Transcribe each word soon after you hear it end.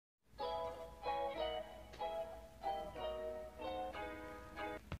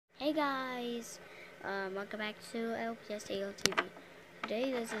Hey guys, welcome back to PawesomeTV.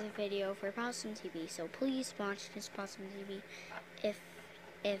 Today this is a video for PawesomeTV, so please watch this PawesomeTV. If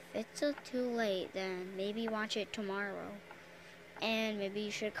it's too late, then maybe watch it tomorrow, and maybe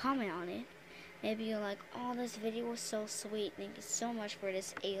you should comment on it. Maybe you're like, oh, this video was so sweet, thank you so much for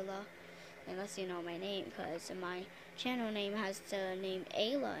this, Ayla. Unless you know my name, because my channel name has the name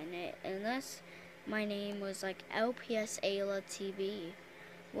Ayla in it, unless my name was like LPS Ayla TV.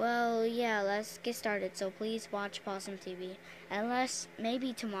 Well, yeah, let's get started. So please watch PawesomeTV. Unless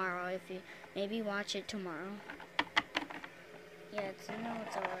maybe tomorrow, if you maybe watch it tomorrow. Yeah, it's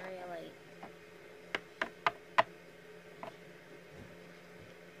already late.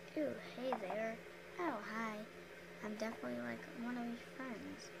 Ew, hey there. Oh, hi. I'm definitely like one of your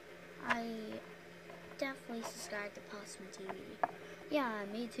friends. I definitely subscribe to PawesomeTV. Yeah,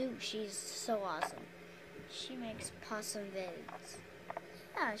 me too. She's so awesome. She makes possum vids.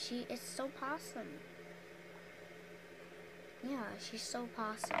 Yeah, it's so possum. Yeah, she's so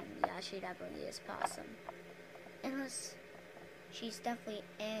possum. Yeah, she definitely is possum. Unless she's definitely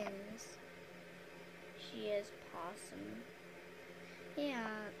is. She is possum. Yeah,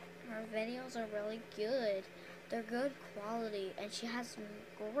 her videos are really good. They're good quality, and she has some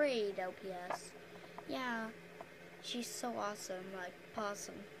great LPS. Yeah, she's so awesome, like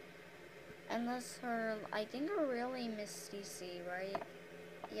possum. Unless I think her really Misty C, right?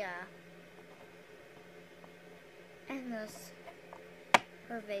 Yeah. And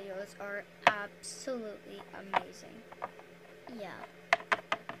her videos are absolutely amazing. Yeah.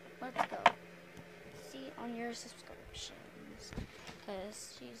 Let's go. See on your subscriptions.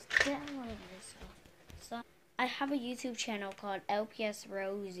 Because she's definitely so. I have a YouTube channel called LPS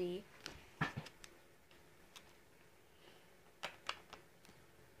Rosie.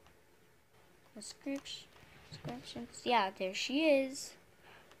 Subscriptions. Yeah, there she is.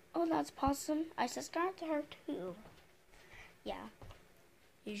 Oh, that's possum. I subscribe to her too. Yeah.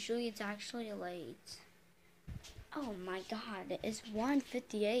 Usually it's actually late. Oh my god, it's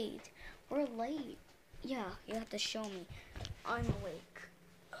 1:58. We're late. Yeah, you have to show me. I'm awake.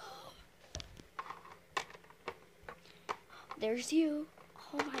 There's you.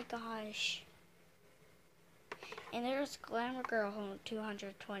 Oh my gosh. And there's Glamour Girl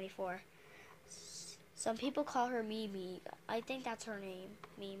 224. Some people call her Mimi. I think that's her name.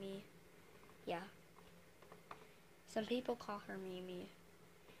 Mimi. Yeah. Some people call her Mimi.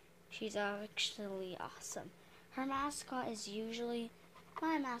 She's actually awesome. Her mascot is usually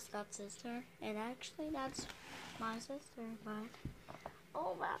my mascot sister. And actually that's my sister. But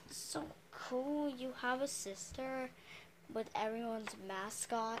oh, that's so cool. You have a sister with everyone's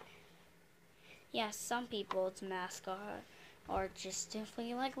mascot. Yeah, some people's mascot are just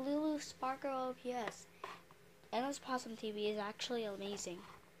definitely like Lulu Sparkle OPS. And this PawesomeTV is actually amazing.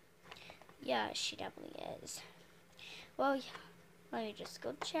 Yeah, she definitely is. Well, yeah. Let me just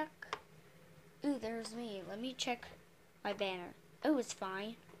go check. Ooh, there's me. Let me check my banner. Oh, it's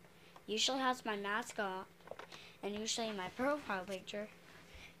fine. Usually has my mascot. And usually my profile picture.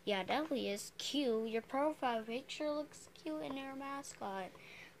 Yeah, definitely is cute. Your profile picture looks cute in your mascot.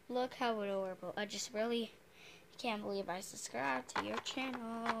 Look how adorable. I just really can't believe I subscribed to your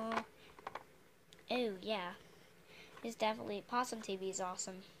channel. Oh, yeah. It's definitely, PawesomeTV is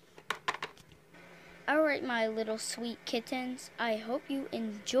awesome. Alright, my little sweet kittens, I hope you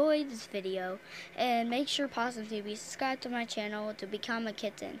enjoyed this video, and make sure PawesomeTV subscribe to my channel to become a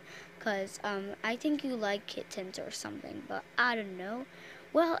kitten, because I think you like kittens or something, but I don't know.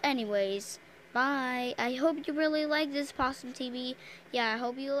 Well, anyways, bye. I hope you really like this PawesomeTV. Yeah, I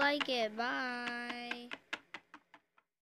hope you like it. Bye.